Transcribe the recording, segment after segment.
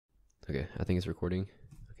Okay, I think it's recording.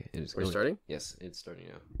 Okay, it is. We're starting? Yes, it's starting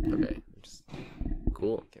now. Okay. Just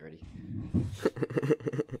Cool. get ready.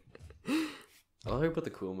 I love how you put the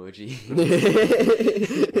cool emoji.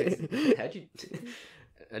 How'd you?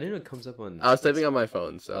 I didn't know it comes up on. I was typing on my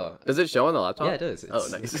phone, so does it show on the laptop? Yeah, it does. Oh,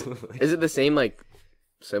 nice. Is it the same like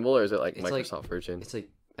symbol, or is it like It's Microsoft version? It's like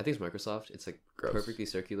I think it's Microsoft. It's like Gross. perfectly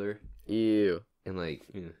circular Ew. and like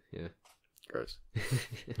yeah. Gross.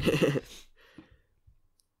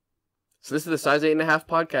 So this is the Size 8.5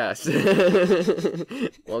 podcast.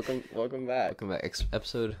 welcome back. Welcome back.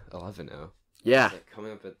 Episode 11 now. Yeah. It's like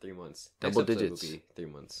coming up at 3 months. Double Next episode digits. will be 3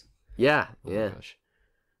 months. Yeah. Oh Yeah. my gosh.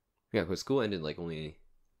 Yeah, because school ended like only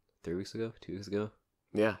 3 weeks ago, 2 weeks ago.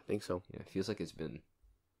 Yeah. I think so. Yeah, it feels like it's been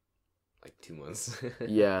like 2 months.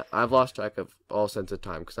 Yeah. I've lost track of all sense of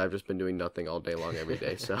time because I've just been doing nothing all day long every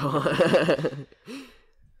day. So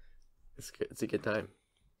it's good. It's a good time.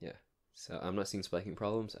 So I'm not seeing spiking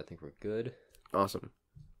problems. I think we're good. Awesome.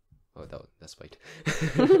 Oh, that spiked.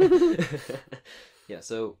 Yeah,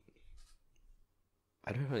 so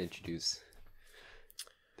I don't know how to introduce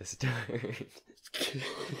this start.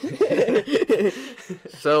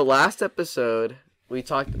 So last episode we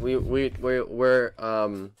talked we're with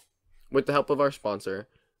the help of our sponsor,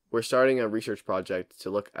 we're starting a research project to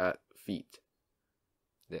look at feet.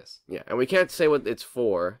 Yes. Yeah, and we can't say what it's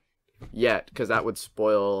for yet because that would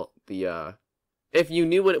spoil the if you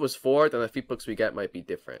knew what it was for, then the feet books we get might be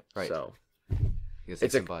different. Right. So Because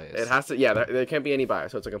it's some bias. it has to there can't be any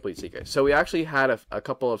bias, so it's a complete secret. So we actually had a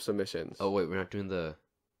couple of submissions. Oh wait, we're not doing the.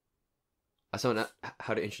 I saw not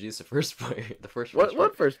how to introduce the first part. The first.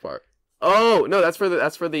 What first part? Oh no, that's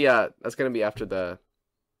gonna be after the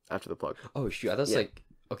plug. Oh shoot! I thought it was Yeah. like.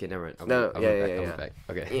 Okay, never mind. I'm No, going back.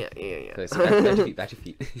 Okay. Yeah. Okay, so back to feet. Back to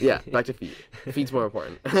feet. Yeah, back to feet. Feet's more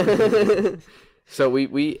important. So we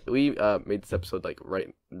made this episode like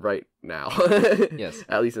right now. Yes.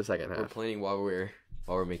 At least the second We're half. planning while we're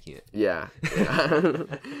making it. Yeah.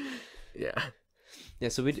 Yeah. Yeah.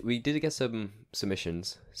 So we did get some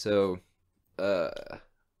submissions. So, I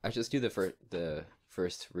just do the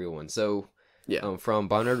first real one. So Yeah. from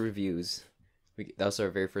Barnard Reviews, that was our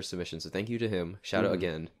very first submission. So thank you to him. Shout out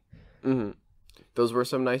again. Mm-hmm. Those were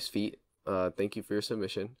some nice feet. Thank you for your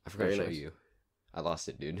submission. I forgot Very to show nice. you. I lost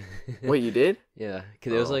it, dude. Wait, you did? Yeah,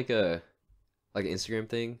 because it was Oh. like an Instagram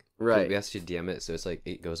thing. Right. We asked you to DM it, so it's like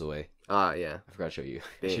it goes away. Ah, yeah. I forgot to show you.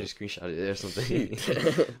 I Dang. should have screenshotted it or something.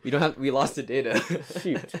 Shoot. We lost the data.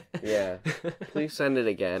 Shoot. Yeah. Please send it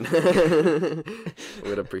again.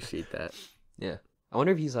 Would appreciate that. Yeah. I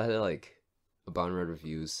wonder if he's had like a Barnard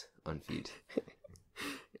Reviews on feet.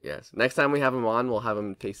 Yes. Next time we have him on, we'll have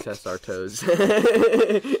him taste test our toes. Suck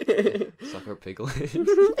our piglet.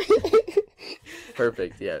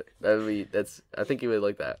 Perfect. Yeah. I think you would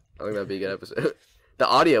like that. I think that'd be a good episode. The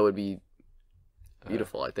audio would be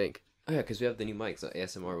beautiful, I think. Oh yeah, because we have the new mics. So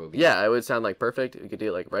ASMR will be. Yeah, it would sound like perfect. We could do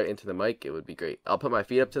it like right into the mic. It would be great. I'll put my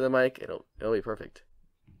feet up to the mic. It'll be perfect.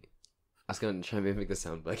 I was gonna try and make the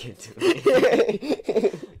sound back into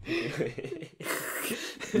it.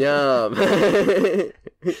 Yum.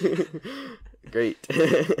 Great.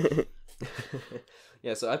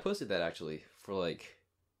 Yeah, so I posted that actually for like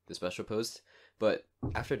the special post, but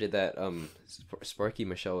after I did that, Sparky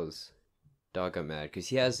Michelle's dog got mad because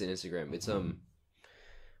he has an Instagram. It's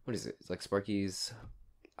what is it? It's like Sparky's.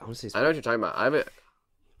 I want to say. I know what you're talking about. I haven't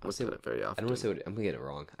I'll looked say at it very I often. don't want to say what I'm gonna get it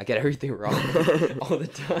wrong. I get everything wrong all the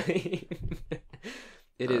time.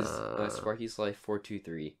 It is Sparky's Life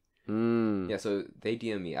 423. Yeah, so they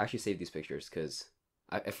DM me. I actually saved these pictures because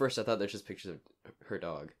at first I thought they're just pictures of her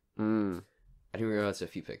dog. I didn't realize they're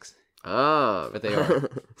feet pics, Ah. but they are.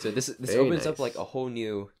 So this Very opens up nice. like a whole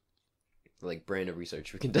new like brand of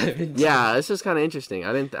research we can dive into. Yeah, this is kind of interesting.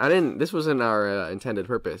 I didn't. This wasn't our intended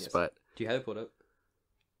purpose, Yes. but Do you have it pulled up?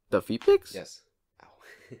 the feet pics? Yes. Ow.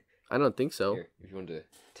 I don't think so. Here, if you want to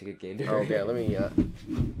take a gander. Oh yeah, let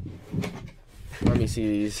me see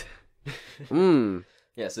these.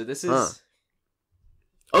 Yeah, so this is. Huh.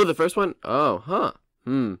 Oh, the first one. Oh, huh.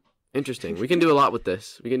 Interesting. We can do a lot with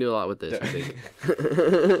this. I think.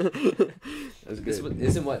 That's This good.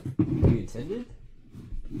 isn't what we intended.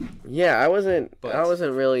 Yeah, I wasn't But-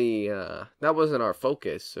 really. That wasn't our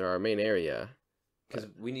focus or our main area. Because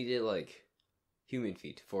we needed like human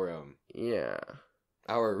feet for Yeah.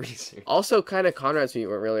 our research. Also, kind of Conrad's feet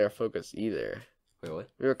weren't really our focus either. Wait, what?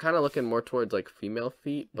 We were kind of looking more towards like female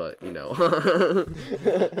feet, but you know,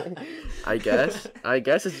 I guess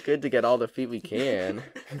it's good to get all the feet we can.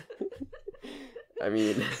 I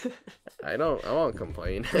mean, I won't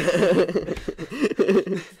complain.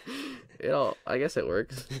 I guess it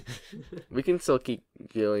works. We can still keep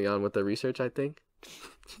going on with the research, I think.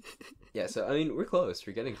 Yeah, so I mean, we're close.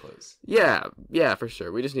 We're getting close. Yeah, for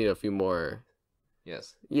sure. We just need a few more.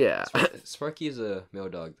 Yes. Yeah. Sparky is a male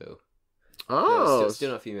dog, though. Oh. No,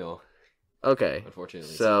 still not female. Okay.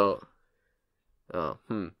 Unfortunately. So.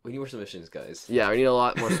 We need more submissions, guys. Yeah, we need a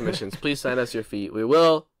lot more submissions. Please send us your feet. We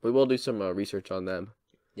will do some research on them.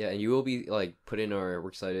 Yeah, and you will be like put in our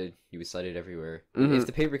works cited. You'll be cited everywhere. Mm-hmm. If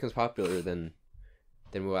the paper becomes popular, then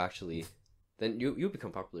we'll actually you'll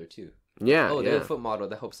become popular too. Yeah. Oh, they're yeah. a foot model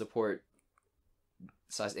that helps support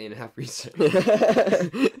size 8.5 research.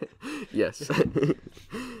 Yes.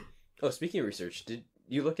 Oh, speaking of research, did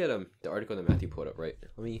you look at the article that Matthew pulled up? Right.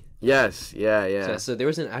 Let me. Yes. Yeah. So there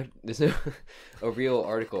was there's a real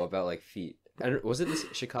article about like feet. Was it this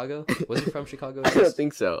Chicago? Was it from Chicago? I don't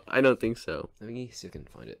think so. Let me see if I can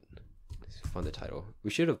find it. Find the title.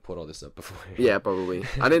 We should have pulled all this up before. Yeah, probably.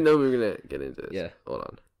 I didn't know we were gonna get into this. Yeah. Hold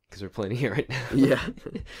on. Because we're planning it right now. Yeah.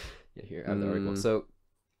 Yeah. Here, I have the article. So,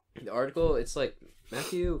 the article, it's like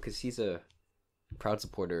Matthew, because he's a proud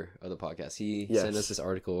supporter of the podcast. He sent us this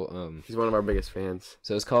article. He's one of our biggest fans.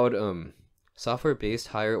 So it's called "Software-Based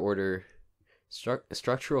Higher Order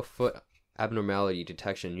Structural Foot Abnormality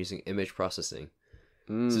Detection Using Image Processing."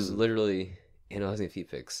 This is literally analyzing feet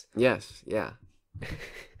pics. Yes. Yeah.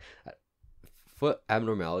 Foot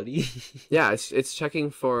abnormality. Yeah, it's checking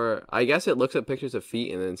for. I guess it looks at pictures of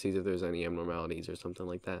feet and then sees if there's any abnormalities or something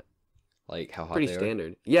like that. Like how hot Pretty they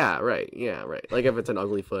standard. Yeah, right. Like if it's an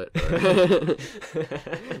ugly foot.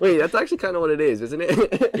 Wait, that's actually kind of what it is, isn't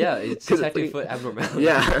it? Yeah, it's detecting foot abnormality.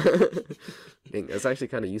 Yeah. Dang, that's actually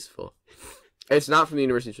kind of useful. It's not from the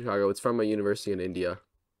University of Chicago. It's from a university in India.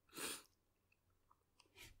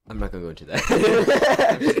 I'm not gonna go into that.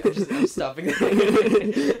 I'm stopping.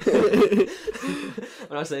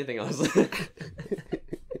 I'm not saying anything else.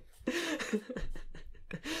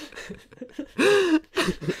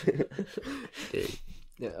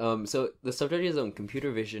 Yeah, so the subject is on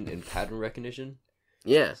computer vision and pattern recognition.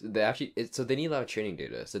 Yeah. So they need a lot of training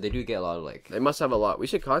data. So they do get a lot of like. They must have a lot. We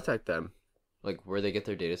should contact them. Like where they get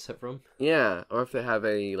their data set from. Yeah, or if they have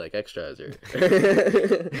any like extras or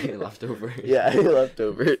leftovers. Yeah, any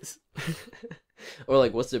leftovers. Or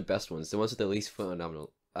like, what's their best ones? The ones with the least foot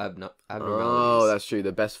abnormalities. Oh, that's true.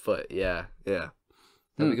 The best foot. Yeah. That'd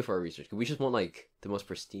be good for our research. We just want like the most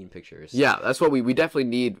pristine pictures. Yeah, that's what we definitely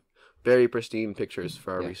need. Very pristine pictures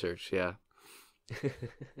for our research. Yeah.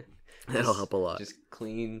 That'll help a lot. Just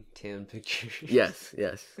clean tan pictures. Yes.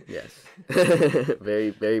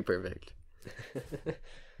 Very, very perfect.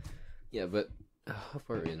 Yeah, but how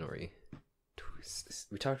far are we in already?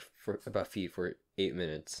 We talked about feet for 8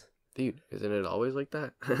 minutes. Dude, isn't it always like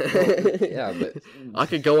that? Well, yeah, but I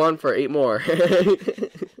could go on for 8 more.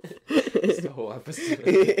 It's the whole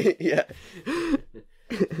episode. Yeah.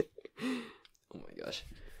 Oh my gosh.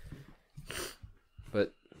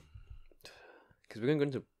 But because we're gonna go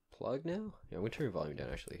into plug now. Yeah, I'm gonna turn your volume down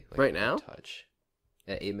actually. Like, right now? Touch.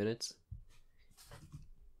 At 8 minutes.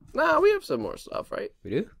 Nah, we have some more stuff, right?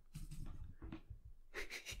 We do.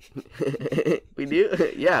 We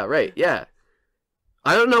do? Yeah, right. Yeah.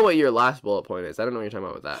 I don't know what your last bullet point is. I don't know what you're talking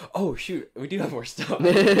about with that. Oh shoot, we do have more stuff.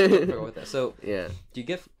 I forgot with that. So yeah, do you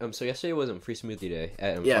get so yesterday was free smoothie day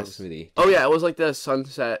at yes. Smoothie. Oh yeah, it was like the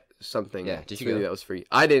sunset something. Yeah, did you smoothie go? That was free.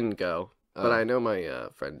 I didn't go, but I know my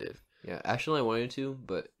friend did. Yeah, Ashley and I wanted to,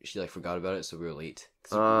 but she like forgot about it, so we were late.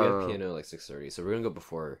 We have piano like 6:30, so we're gonna go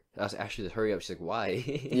before. I was Ashley to hurry up. She's like, "Why?"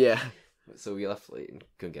 Yeah. So we left late and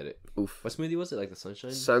couldn't get it. Oof. What smoothie was it? Like the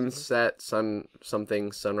sunshine? Sunset,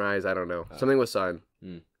 sunrise. I don't know. Something with sun.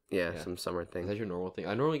 Mm. Yeah, some summer Is thing. that your normal thing?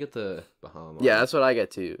 I normally get the Bahama. Yeah, that's what I get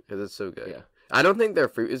too, because it's so good. Yeah. I don't think their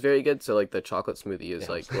fruit is very good, so like the chocolate smoothie is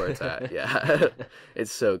like where it's at. Yeah.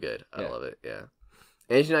 It's so good. I love it. Yeah.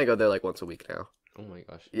 Angie and I go there like once a week now. Oh my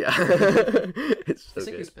gosh. Yeah. It's so it's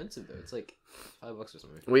like good. expensive though. It's like $5 or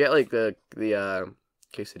something. We get like the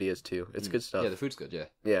quesadillas too. It's good stuff. Yeah, the food's good. Yeah.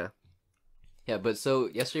 Yeah. Yeah, but so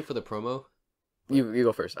yesterday for the promo. You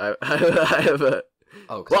go first. I have a.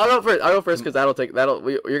 Oh. Well, I'll go first because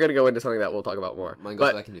you're gonna go into something that we'll talk about more. Mine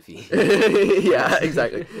goes back into feet. Yeah,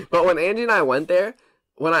 exactly. But when Angie and I went there,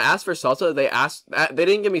 when I asked for salsa, they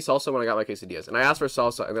didn't give me salsa when I got my quesadillas, and I asked for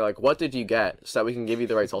salsa, and they're like, "What did you get?" So that we can give you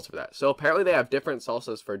the right salsa for that. So apparently they have different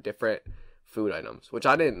salsas for different food items, which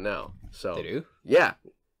I didn't know. So They do? Yeah.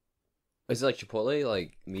 Is it like Chipotle,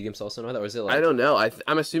 like medium salsa and all that, or is it like I don't know.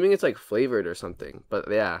 I'm assuming it's like flavored or something, but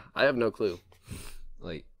yeah, I have no clue.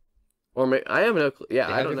 like I have no clue. Yeah,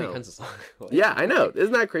 they I have don't different know. kinds of salsa? Like, Yeah, I know.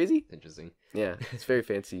 Isn't that crazy? Interesting. Yeah, it's very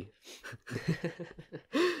fancy.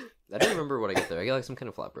 I don't remember what I get there. I get like some kind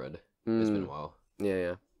of flatbread. It's been a while. Yeah,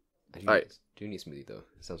 yeah. I do, Alright. do need smoothie though.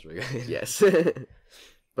 It sounds really good. Yes.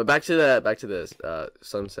 But back to the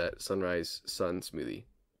sunset, sunrise, sun smoothie.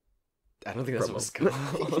 I don't think that's what it's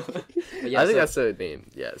called. I think that's the name.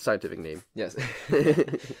 Yeah, scientific name. Yes.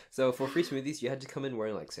 So for free smoothies, you had to come in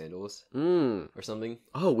wearing like sandals or something.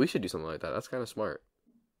 Oh, we should do something like that. That's kind of smart.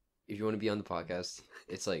 If you want to be on the podcast,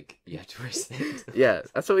 it's like you have to wear sandals. Yeah,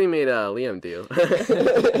 that's what we made Liam do.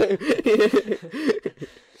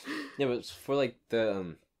 Yeah, but for like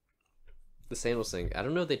the sandals thing, I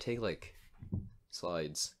don't know if they take like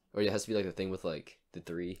slides, or it has to be like the thing with like the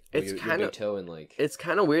 3. It's your kind of big toe and like. It's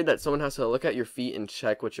kind of weird that someone has to look at your feet and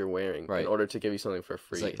check what you're wearing in order to give you something for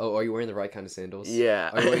free. It's like, oh, are you wearing the right kind of sandals? Yeah.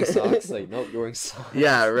 Are you wearing socks? Like, nope, you're wearing socks.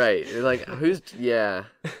 Yeah, right. You're like, who's? Yeah.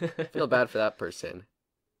 I feel bad for that person.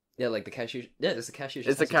 Yeah, like the cashier. Yeah, it's the cashier.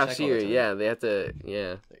 It's the cashier. Yeah, they have to.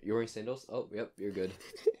 Yeah. You're wearing sandals? Oh, yep, you're good.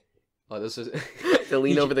 Oh, this is. They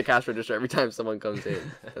lean over the cash register every time someone comes in.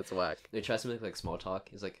 That's whack. They try to make like small talk.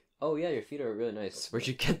 He's like, "Oh yeah, your feet are really nice. Where'd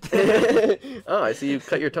you get them?" Oh, I see you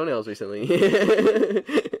cut your toenails recently.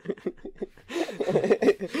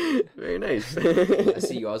 Very nice. I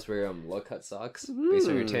see you always wear low cut socks based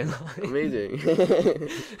on your tan line. Amazing.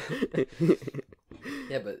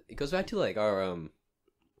 Yeah, but it goes back to like our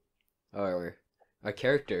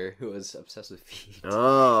character who was obsessed with feet.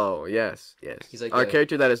 Oh yes. He's like our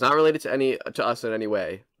character that is not related to us in any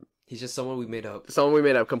way. He's just someone we made up. Someone we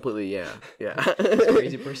made up completely. Yeah. His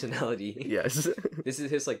crazy personality. Yes. This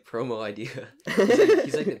is his like promo idea.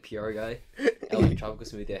 He's like the PR guy at like Tropical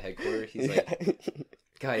Smoothie at headquarters. He's like,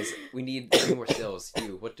 guys, we need 3 more sales.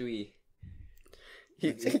 What do we?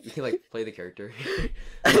 You can like play the character,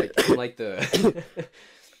 like the.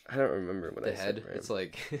 I don't remember what the head. It's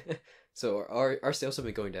like, so our sales have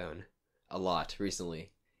been going down a lot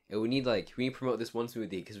recently, and we need to promote this one smoothie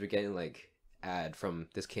because we're getting like ad from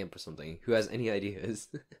this camp or something. Who has any ideas?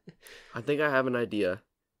 I think I have an idea,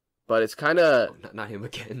 but it's kind of not him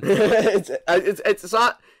again.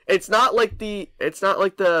 It's not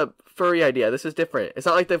like the furry idea. This is different. It's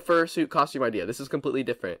not like the fursuit costume idea. This is completely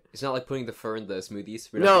different. It's not like putting the fur in the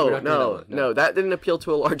smoothies. No. That didn't appeal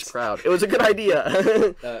to a large crowd. It was a good idea.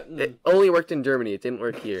 It only worked in Germany. It didn't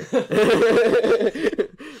work here.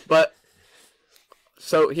 But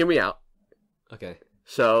so hear me out. Okay.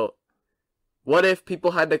 So what if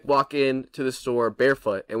people had to walk in to the store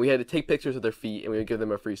barefoot and we had to take pictures of their feet and we would give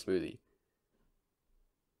them a free smoothie?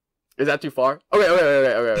 Is that too far? Okay.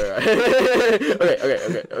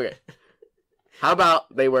 Okay. How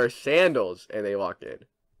about they wear sandals and they walk in?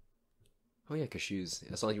 Oh yeah, cause shoes.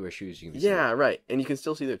 As long as you wear shoes, you can. Yeah, right. And you can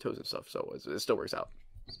still see their toes and stuff, so it still works out.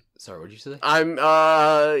 Sorry, what did you say?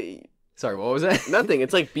 Sorry, what was that? Nothing.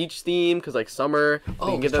 It's like beach theme because like summer. Oh,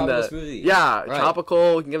 we can give them smoothie. Yeah, right.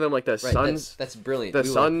 Tropical. We can give them like the sun. That's brilliant. The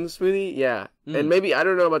sun smoothie. Yeah, and maybe I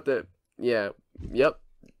don't know about the. Yeah. Yep.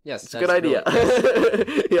 Yes, it's a good idea.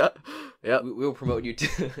 Yeah. We will promote you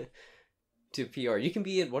to PR. You can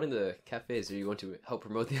be in one of the cafes if you want to help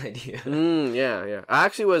promote the idea. Yeah. I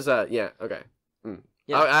actually was. Yeah. Okay.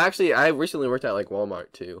 Yeah. I recently worked at like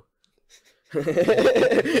Walmart too. You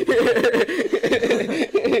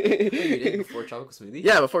did before Tropical Smoothie?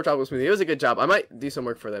 Yeah, before Tropical Smoothie. It was a good job. I might do some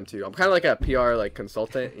work for them too. I'm kind of like a PR like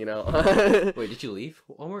consultant, you know. Wait, did you leave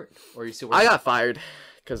Walmart, or are you still working? I got fired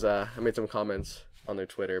because I made some comments on their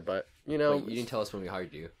Twitter, but you know. Wait, you didn't tell us when we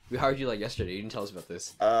hired you. We hired you like yesterday. You didn't tell us about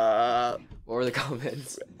this. What were the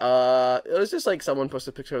comments? It was just like someone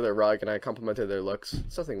posted a picture of their rug and I complimented their looks.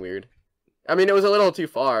 Something weird. I mean, it was a little too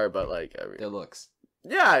far, but like their looks.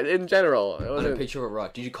 Yeah, in general. It wasn't... On a picture of a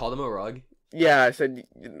rug. Did you call them a rug? Yeah, I said,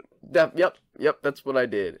 yep, that's what I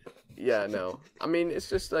did. Yeah, no. I mean, it's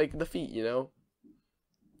just like the feet, you know?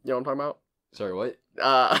 You know what I'm talking about? Sorry, what?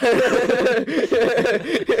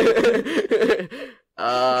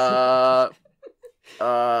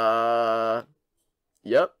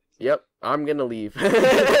 Yep, I'm gonna leave. I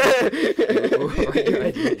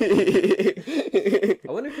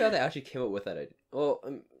wonder if how they actually came up with that idea. Well,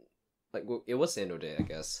 like, it was Sando Day, I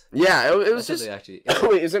guess. Yeah, it was just... Actually...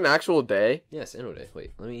 Wait, is it an actual day? Yeah, Sando Day.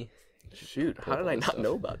 Wait, let me... Shoot, how did I not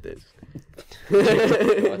know about this?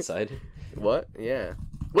 Go outside. What? Yeah.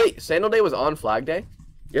 Wait, Sando Day was on Flag Day?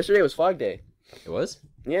 Yesterday was Flag Day. It was?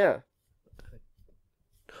 Yeah.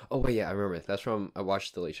 Oh, wait, yeah, I remember. That's from... I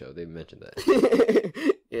watched The Late Show. They mentioned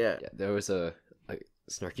that. Yeah. There was a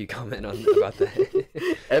snarky comment about that.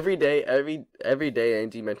 every day,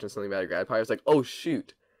 Angie mentioned something about a grad party. I was like, oh,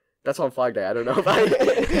 shoot. That's on Flag Day. I don't know if I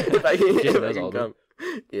can come.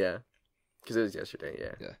 Yeah, because it was yesterday.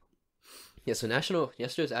 Yeah. Yeah. So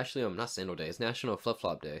yesterday was actually not Sandal Day. It's National Flip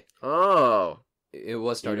Flop Day. Oh. It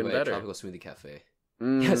was started by a Tropical Smoothie Cafe.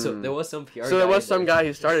 Yeah. So there was some PR. So there was some guy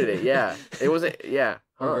who started it. Yeah. It wasn't. Yeah.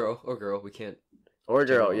 Or girl. We can't. Or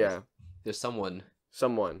girl, general. yeah. There's someone.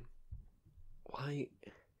 Why?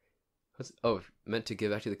 Meant to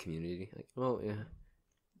give back to the community. Like, well, yeah.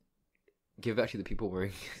 Give back to the people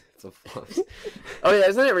wearing flip-flops. Oh yeah,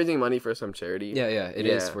 isn't it raising money for some charity? Yeah, it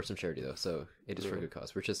is for some charity though, so it is for a good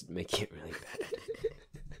cause. We're just making it really bad.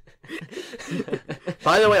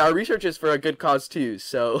 By the way, our research is for a good cause too,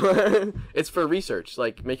 so it's for research,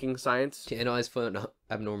 like making science. To analyze fun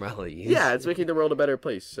abnormalities. Yeah, it's making the world a better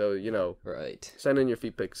place, so, you know. Right. Send in your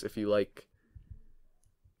feet pics if you like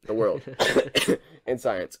the world and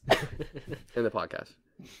science and the podcast.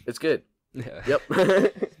 It's good. Yeah. Yep.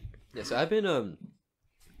 Yeah, so I've been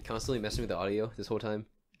constantly messing with the audio this whole time.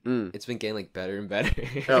 It's been getting like better and better.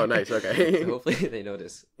 Oh, nice. Okay. So hopefully they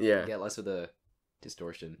notice. Yeah. Get less of the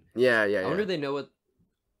distortion. Yeah. I wonder if they know what.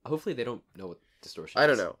 Hopefully they don't know what distortion. I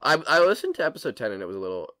don't know. I listened to episode 10 and it was a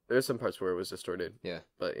little. There's some parts where it was distorted. Yeah.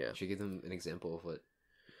 But yeah. Should we give them an example of what?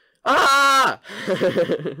 Ah.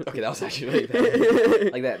 Okay, that was actually really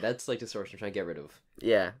bad. Like that. That's like distortion. I'm trying to get rid of.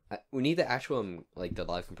 Yeah. We need the actual like the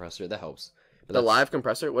live compressor. That helps. But the live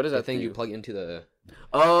compressor. What is that thing you plug into the?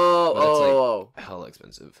 Oh. Hella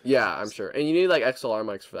expensive. Yeah, I'm sure. And you need like XLR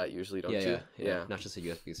mics for that usually, don't you? Yeah. Not just the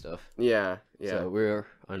USB stuff. Yeah. So we're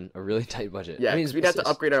on a really tight budget. Yeah, because we'd have to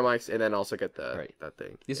upgrade our mics and then also get that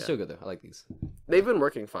thing. These are still good though. I like these. They've been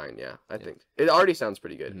working fine. Yeah, I think it already sounds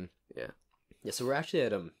pretty good. Mm-hmm. Yeah. Yeah. So we're actually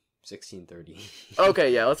at 16:30.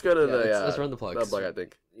 Okay. Yeah. Let's go to let's run the plugs. The plug, I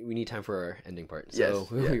think we need time for our ending part. So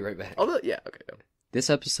yes, we'll be right back. Okay. Yeah. This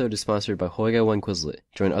episode is sponsored by Hoiga One Quizlet.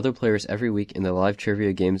 Join other players every week in the live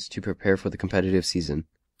trivia games to prepare for the competitive season.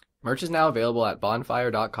 Merch is now available at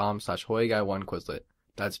bonfire.com/HoiGuy1Quizlet.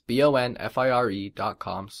 That's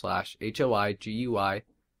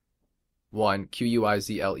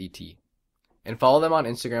bonfire.com/HOIGUY1QUIZLET. And follow them on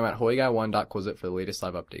Instagram at HoiGuy1.Quizlet for the latest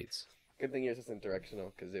live updates. Good thing yours isn't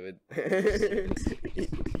directional, because it would...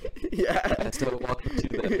 Yeah. So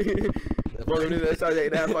welcome to the Saturday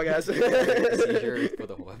Night Podcast. Seizure for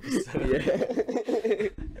the whole episode. Yeah.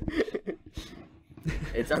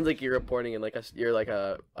 It sounds like you're reporting in like you're like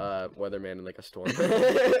a weatherman in like a storm.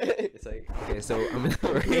 It's like, okay, so I'm in a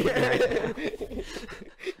hurricane right now.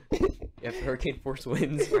 You have hurricane force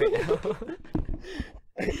winds right now.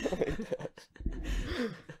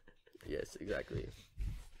 Yes, exactly.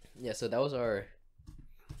 Yeah, so that was our.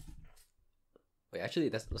 Wait, actually,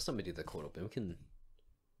 let's not do the cold open. We can.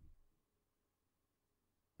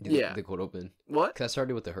 The cold open. What? Because I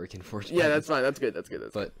started with the hurricane force. Yeah, that's fine. That's good.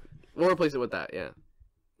 But we'll replace it with that. Yeah,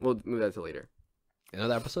 we'll move that to later.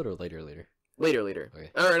 Another episode or later? Later. Okay.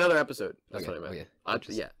 Or another episode. That's what I meant.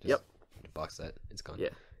 Okay. Yep. Box that. It's gone. Yeah.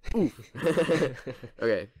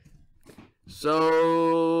 Okay.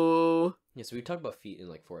 So. Yeah, so we talked about feet in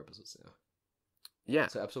like 4 episodes now. Yeah.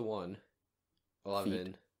 So episode 1, 11.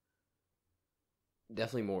 Feet.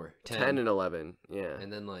 Definitely more. 10 and 11. Yeah.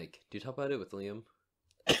 And then like, do you talk about it with Liam?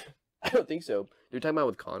 I don't think so. You're talking about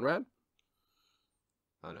with Conrad?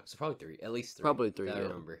 I don't know. So probably 3. At least 3. Probably 3. That yeah. I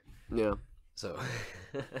remember. Yeah. So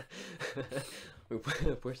we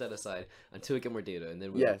push that aside until we get more data, and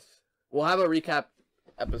then yes, we'll have a recap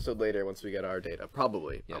episode later once we get our data.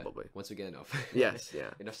 Probably. Once we get enough. Yes. Yeah.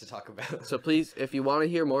 Enough to talk about. So please, if you want to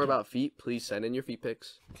hear more about feet, please send in your feet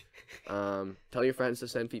pics. Tell your friends to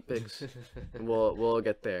send feet pics, and we'll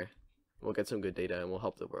get there. We'll get some good data, and we'll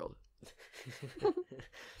help the world.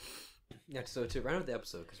 Yeah. So to round out the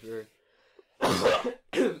episode, because we're.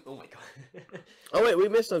 Oh my god. Oh wait, we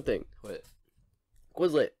missed something. What?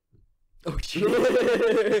 Quizlet. Oh shit.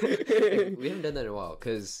 We haven't done that in a while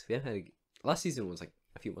because we haven't had. Last season was like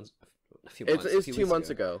a few months. It's 2 months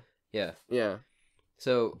ago. Yeah. Yeah.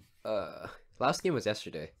 So last game was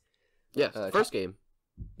yesterday. Yes. First game.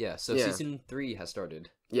 Yeah. So season 3 has started.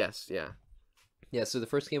 Yes. Yeah. Yeah. So the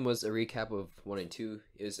first game was a recap of 1 and 2.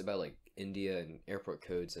 It was about like India and airport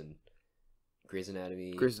codes and Grey's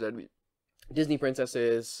Anatomy. Disney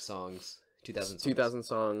princesses. Songs. 2000 songs. 2000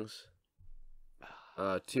 songs.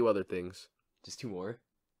 2 other things. Just 2 more?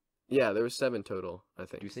 Yeah, there was 7 total, I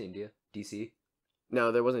think. Did you say India? DC?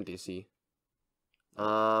 No, there wasn't DC.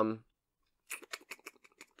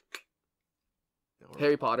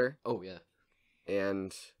 Harry Potter. Oh, yeah.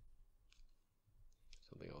 And...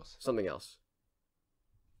 Something else.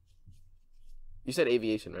 You said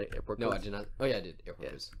aviation, right? Airport codes? No, I did not. Oh, yeah, I did. Airport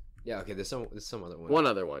codes. Yeah, okay, there's some other one. One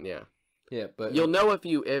other one, yeah. Yeah, but you'll know if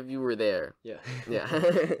you were there. Yeah. Yeah.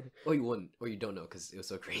 Or you wouldn't, or you don't know because it was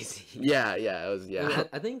so crazy. Yeah, it was. Yeah.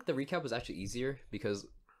 I think the recap was actually easier because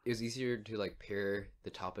it was easier to like pair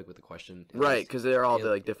the topic with the question. Right, because they're all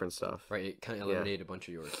like different stuff. Right, it kind of eliminated a bunch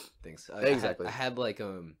of your things. Exactly. I had like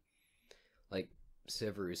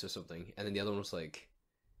Severus or something, and then the other one was like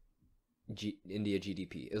India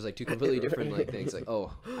GDP. It was like two completely different like things. Like,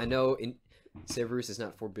 oh, I know Cerberus is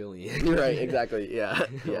not 4 billion. Right, exactly. Yeah.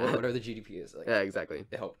 Yeah. Whatever the GDP is. Like, Yeah, exactly.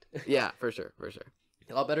 it helped. Yeah, for sure.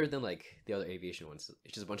 A lot better than like the other aviation ones.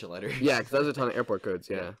 It's just a bunch of letters. Yeah, because that was a ton of airport codes.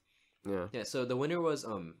 Yeah. Yeah. Yeah. So the winner was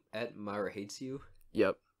at Myra Hates You.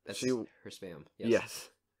 Yep. That's She- her spam. Yes.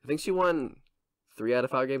 I think she won 3 out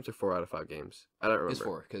of 5 games or 4 out of 5 games. I don't remember. It's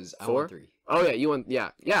 4 because I 4? won 3. Oh yeah, you won. Yeah,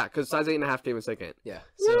 because size 8.5 came in second. Yeah.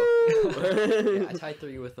 So Woo! yeah, I tied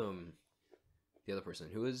 3 with the other person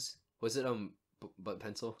who was it Butt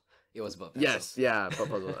Pencil. It was Butt Pencil. Yes, yeah, Butt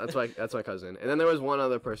Puzzle. That's my cousin. And then there was one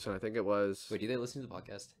other person. I think it was. Wait, do they listen to the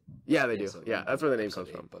podcast? Yeah, they do. So Yeah, that's where the name comes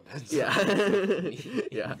episode from. 8, Butt Pencil. Yeah.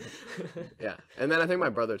 Yeah. Yeah. And then I think my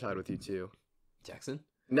brother tied with you too. Jackson.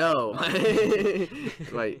 No,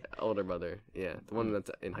 my older brother. Yeah, the one that's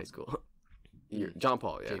in high school. John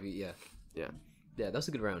Paul. Yeah. JB. Yeah. Yeah. Yeah, that was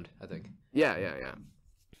a good round, I think. Yeah.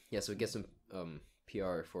 Yeah, so we get some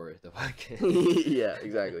PR for the podcast. Yeah.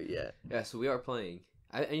 Exactly. Yeah. Yeah, so we are playing.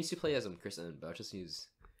 I used to play as Chris N, but I just use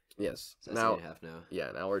Yes. size Now. 8.5 now.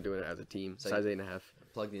 Yeah. Now we're doing it as a team. So Size 8.5.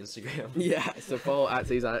 Plug the Instagram. Yeah. So follow at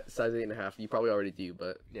size 8.5. You probably already do,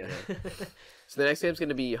 but Yeah. So the next game's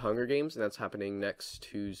gonna be Hunger Games, and that's happening next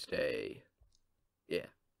Tuesday. Yeah.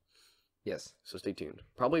 Yes. So stay tuned.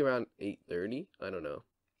 Probably around 8:30. I don't know.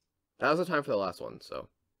 That was the time for the last one, so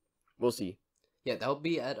we'll see. Yeah, that'll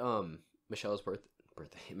be at Michelle's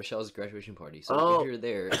birthday. Michelle's graduation party. So Oh. if you're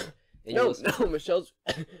there, and No, listen- no, Michelle's.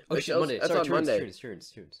 oh shit, Monday. That's Sorry, on Tunes, Monday.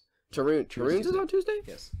 Tunes. Taroon's is on Tuesday.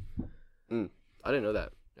 Yes. I didn't know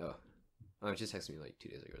that. Oh, just texted me like 2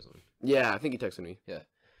 days ago or something. Yeah, I think he texted me.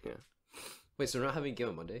 Wait, so we're not having a game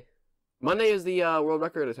on Monday? Monday is the world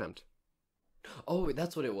record attempt. Oh, wait,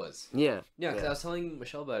 that's what it was. Yeah. Yeah, because I was telling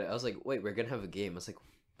Michelle about it. I was like, wait, we're gonna have a game. I was like,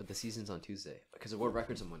 but the season's on Tuesday because the world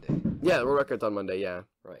record's on Monday. Yeah, the world record's on Monday. Yeah,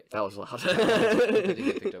 Right. that was loud. Did it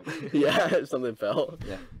get picked up? Yeah, something fell.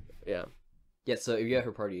 Yeah. Yeah. Yeah. So if you're at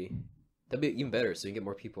her party, that'd be even better. So you can get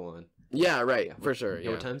more people on. Yeah, right. Yeah, For sure. Yeah.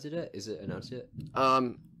 Yeah. What time is it at? Is it announced yet?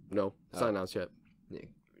 No, it's not announced yet. Yeah,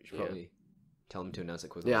 you should probably tell them to announce it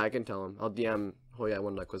quickly. Yeah, I can tell him. I'll DM Hoya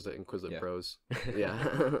one Quizlet and Quizlet Yeah. Pros.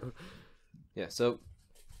 Yeah. Yeah. So,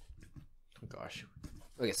 oh gosh.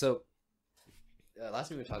 Okay. So, last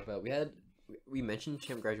thing we talked about, we mentioned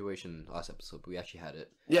champ graduation last episode, but we actually had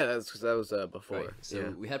it. Yeah, that was before. Right. So yeah.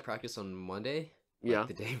 we had practice on Monday. Yeah.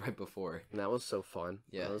 The day right before. And that was so fun.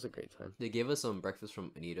 Yeah. That was a great time. They gave us some breakfast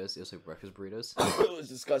from Anita's. It was like breakfast burritos. It was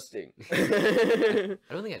disgusting. I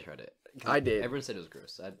don't think I tried it. 'Cause I did. Everyone said it was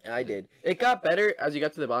gross. I did. It got better as you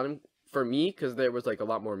got to the bottom for me because there was like a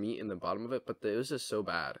lot more meat in the bottom of it, but it was just so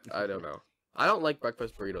bad. I don't know. I don't like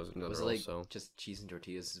breakfast burritos in Was it general, like so just cheese and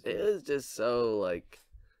tortillas? it was just so like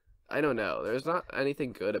I don't know. There's not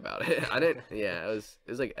anything good about it. I didn't. Yeah, it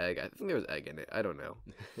was like egg. I think there was egg in it. I don't know.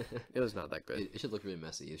 It was not that good. It should look really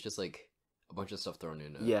messy. It's just like a bunch of stuff thrown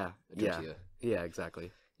in a Yeah, tortilla. yeah,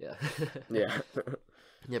 exactly. Yeah. Yeah,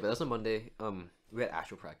 Yeah, but that's on Monday. We had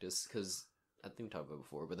actual practice because I think we talked about it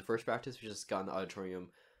before. But the first practice, we just got in the auditorium,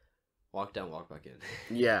 walked down, walked back in.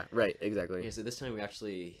 yeah, right, exactly. Yeah, so this time we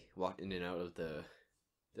actually walked in and out of the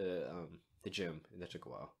gym, and that took a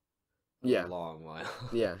while. Yeah, A long while.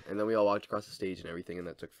 yeah, and then we all walked across the stage and everything, and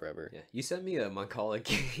that took forever. Yeah, you sent me a Moncala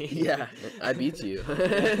game. Yeah, I beat you.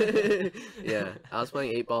 Yeah, I was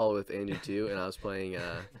playing 8-ball with Andrew too, and I was playing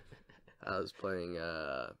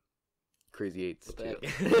Crazy Eights What too.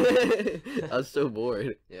 the heck? I was so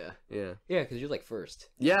bored. Yeah. Yeah, Yeah, because you're like first.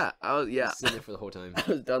 yeah, I was. Yeah, Sitting there for the whole time. I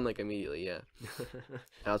was done like immediately. Yeah,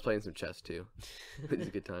 I was playing some chess too. It was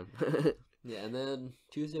a good time. Yeah, and then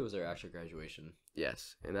Tuesday was our actual graduation.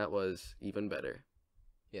 Yes, and that was even better.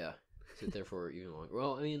 Yeah. Sit there for even longer.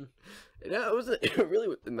 Well, I mean, Yeah, it really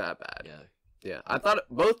wasn't that bad. yeah. Yeah, I thought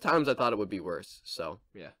both times I thought it would be worse. So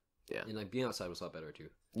Yeah. Yeah. And like being outside was a lot better too.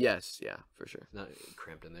 yes, yeah, for sure. Not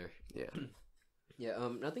cramped in there. Yeah. Yeah,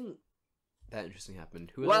 nothing that interesting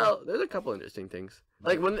happened. Who Well, there's a couple interesting things.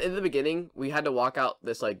 Like when in the beginning we had to walk out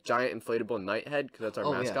this like giant inflatable night head because that's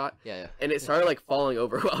our mascot. Yeah. And it started like falling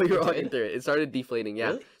over while we were It walking did? through it. It started deflating, yeah.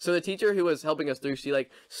 Really? So the teacher who was helping us through, she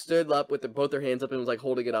like stood up with both her hands up and was like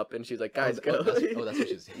holding it up, and she's like, "Guys, go!" That's what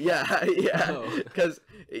she was saying. Yeah, yeah. Oh. Because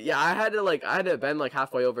I had to bend like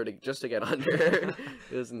halfway over to just to get under.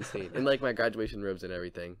 It was insane, and like my graduation robes and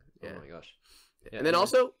everything. Yeah. Oh my gosh. Yeah, And then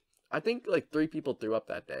also, I think like 3 people threw up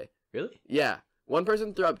that day. Really? Yeah, one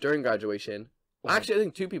person threw up during graduation. Oh. Actually, I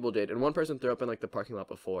think 2 people did, and one person threw up in like the parking lot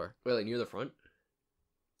before. Wait, like near the front?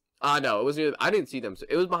 No, it was near. I didn't see them. So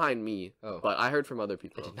it was behind me, Oh. but I heard from other I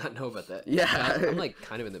people. did not know about that. Yeah. I'm like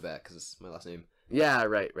kind of in the back because it's my last name. Yeah,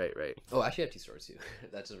 right. Oh, actually, I have two stories too.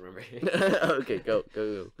 That just remember. Okay, go.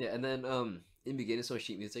 Yeah, and then in beginning, so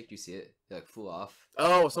sheet music, do you see it? It, like flew off.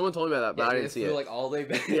 Oh, someone told me about that, but Yeah, I didn't it see flew, it. like all the way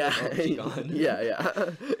back. Yeah, Oh, she gone.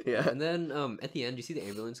 yeah. And then at the end, do you see the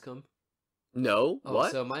ambulance come? No, Oh,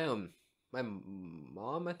 what? So my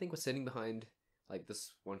mom, I think, was sitting behind like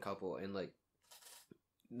this one couple, and like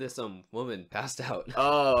this woman passed out,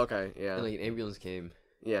 Oh, okay, yeah, and like an ambulance came.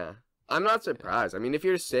 yeah. I'm not surprised. I mean, if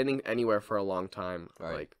you're sitting anywhere for a long time,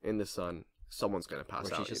 Right. like in the sun, someone's gonna pass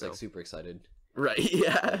Where out. she's just like super excited. Right,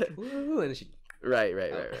 yeah. Woo, and then she. Right.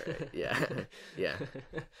 Oh. Yeah,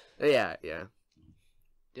 yeah.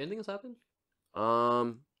 Did anything else happen?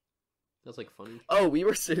 That's like funny. Oh, we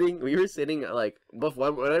were sitting like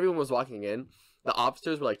before when everyone was walking in, the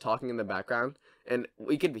officers were like talking in the background, and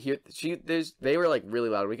we could hear they were like really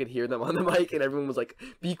loud. We could hear them on the mic, and everyone was like,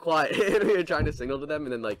 "Be quiet!" And we were trying to signal to them,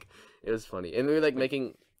 and then like it was funny, and we were like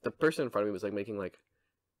making the person in front of me was like making like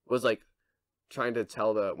trying to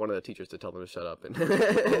tell one of the teachers to tell them to shut up, and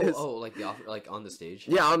Like like on the stage.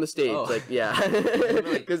 yeah, on the stage, Oh. like yeah, Like-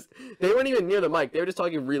 because they weren't even near the mic; they were just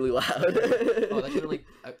talking really loud. Oh, that should like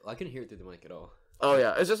I couldn't hear it through the mic at all. Oh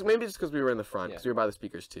yeah, it's just maybe just because we were in the front, because Yeah. we were by the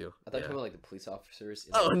speakers too. I thought you Yeah. were about like the police officers.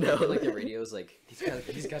 Oh, no. Like the radios, like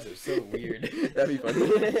these guys are so weird. That'd be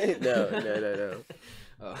funny. No.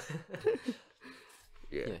 Oh.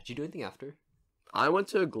 Yeah. Did you do anything after I went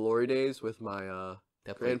to Glory Days with my that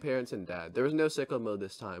place? grandparents and dad. There was no sicko mode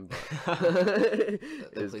this time, but that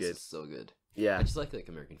it was place good. is so good. I Yeah. just like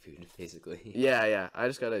American food, basically. Yeah. I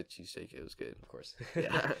just got a cheesesteak. It was good. Of course.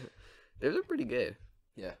 Yeah. Those are pretty good.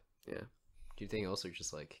 Yeah. Yeah. Do you think else or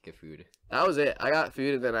just like get food? That was it. I got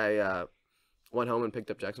food and then I went home and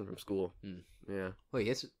picked up Jackson from school. Hmm. Yeah. Wait,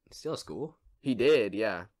 he's still at school? He did,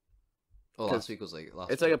 yeah. Oh, 'Cause last week was like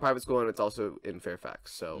last It's like a private school and it's also in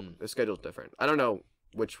Fairfax, so Mm. the schedule's different. I don't know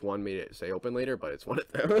which one made it say open later, but it's one of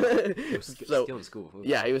them. He was so still in school. Ooh.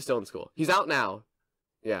 yeah, he was still in school. He's out now.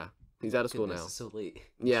 Yeah, he's out of school Goodness, now. it's so late.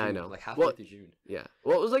 Yeah, I June, know. Like halfway Well- through June. Yeah.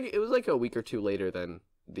 Well, it was like a week or two later than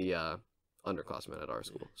the underclassmen at our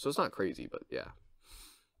school, so it's not crazy, but yeah.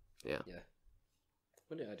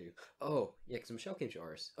 What did I do? Oh, yeah, because Michelle came to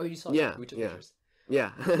ours. Oh, you saw Yeah, it. We took yeah. pictures.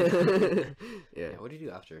 Yeah. Yeah, what did you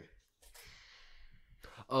do after?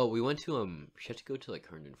 Oh, we went to she had to go to like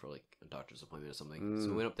Herndon for like a doctor's appointment or something. So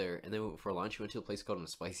we Mm. went up there, and then for lunch we went to a place called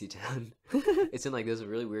Spicy Town. It's in like this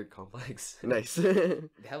really weird complex. Nice. They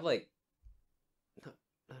have like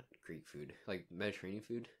not Greek food, like Mediterranean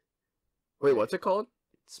food. Wait, what's it called?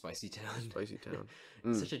 Spicy Town. Spicy Town.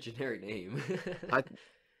 It's Mm. such a generic name.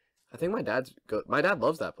 I think my dad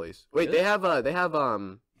loves that place. Wait, Really? they have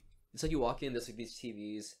It's like you walk in, there's like these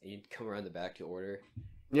TVs, and you come around the back to order.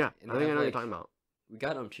 yeah, And I they think I have, know what you're like- talking about. We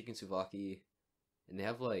got chicken souvlaki, and they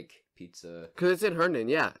have like pizza. Cause it's in Herndon,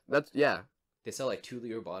 yeah. Yeah. They sell like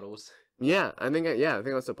 2-liter bottles. Yeah, I think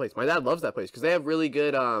that's the place. My dad loves that place because they have really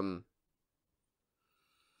good. I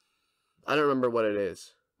don't remember what it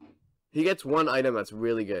is. He gets one item that's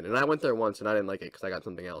really good, and I went there once and I didn't like it because I got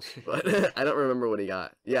something else. But I don't remember what he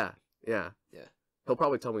got. Yeah. He'll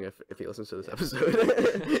probably tell me if he listens to this episode.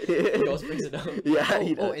 He always brings it up. Yeah, Oh,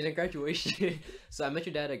 he does. and at graduation. So I met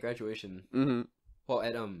your dad at graduation. Mm-hmm. Well,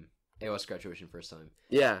 at AOS graduation first time.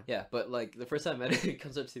 Yeah. Yeah, but like the first time I met him, he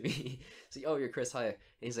comes up to me. He's like, "Oh, you're Chris. Hi." And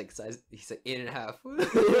he's like, he's like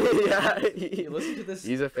 8.5. Yeah. You listen to this.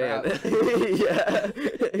 He's a fan. crap. Yeah.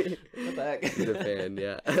 What the heck? He's a fan.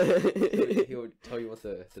 Yeah. He would tell you what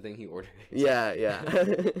the thing he ordered. Yeah.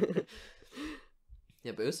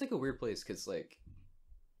 Yeah, but it was like a weird place because like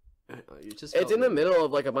it just It's felt in the weird. middle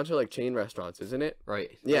of like a bunch of like chain restaurants, isn't it?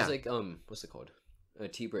 Right. Yeah. It's like what's it called? A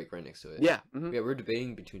tea break right next to it. Yeah. Mhm. Yeah, we're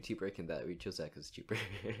debating between tea break and that. We chose that because it's cheaper.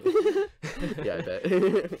 Yeah, I bet.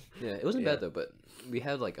 Yeah, it wasn't Yeah. bad though, but we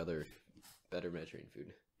had like other better Mediterranean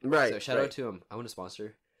food. Right. So shout right. out to I want to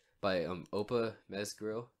sponsor by Opa Mez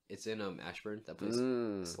Grill. It's in Ashburn. That place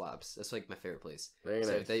slaps. That's like my favorite place. Very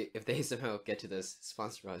So nice. if they somehow get to this,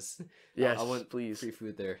 sponsor us. Yes, I want please. free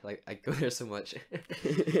food there. Like I go there so much.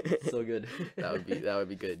 So good. that would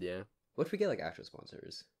be good. Yeah, What if we get like actual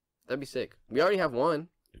sponsors? that'd be sick. We already have one,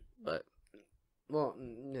 but Well,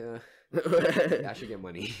 yeah. I should get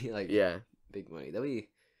money. Like yeah. big money. That'd be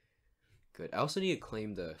good. I also need to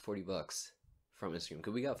claim the $40 from Instagram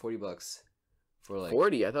because we got $40 for like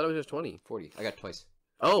 40. I thought it was just 20. 40. I got twice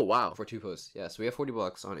Oh wow. for 2 posts. Yeah, so we have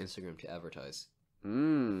 $40 on Instagram to advertise. But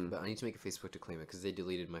I need to make a Facebook to claim it because they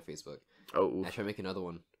deleted my Facebook. Oh. I tried to make another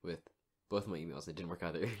one with both my emails and it didn't work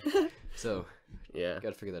either. So Yeah.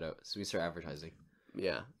 gotta figure that out. So we start advertising.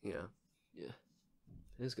 Yeah. It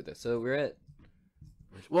is good though. So we're at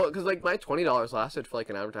Well, because like my $20 lasted for like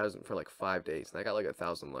an advertisement for like 5 days, and I got like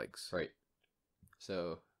 1,000 likes. right.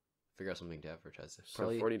 So figure out something to advertise. So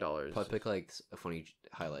 $40. Probably pick like a funny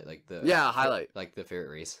highlight, like the highlight, like the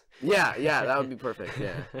favorite race. Yeah, that would be perfect.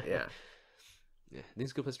 Yeah. Yeah, I think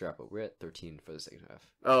it's a good place to wrap up. We're at 13 for the second half.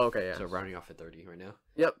 Oh, okay, yeah. So rounding off at 30 right now.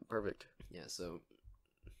 Yep, perfect. Yeah, so.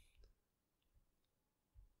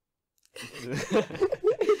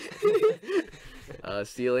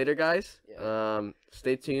 See you later, guys. Yeah.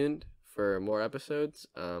 Stay tuned for more episodes.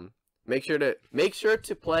 Make sure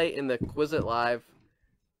to play in the Quizlet Live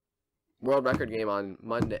world record game on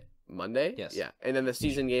Monday. Yes. Yeah, and then the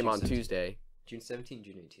season game June on 17th. Tuesday. June 17,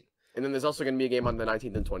 June 18. And then there's also going to be a game on the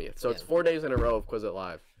 19th and 20th. So it's Yeah. 4 days in a row of Quizlet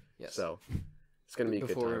Live. Yes. So it's going to be a good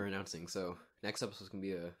Before we're time. announcing, so next episode is going to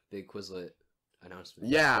be a big Quizlet announcement.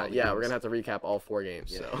 Yeah, All the we're games. going to have to recap all 4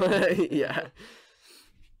 games. Yeah. So yeah.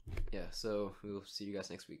 Yeah, so we will see you guys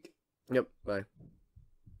next week. Yep, bye.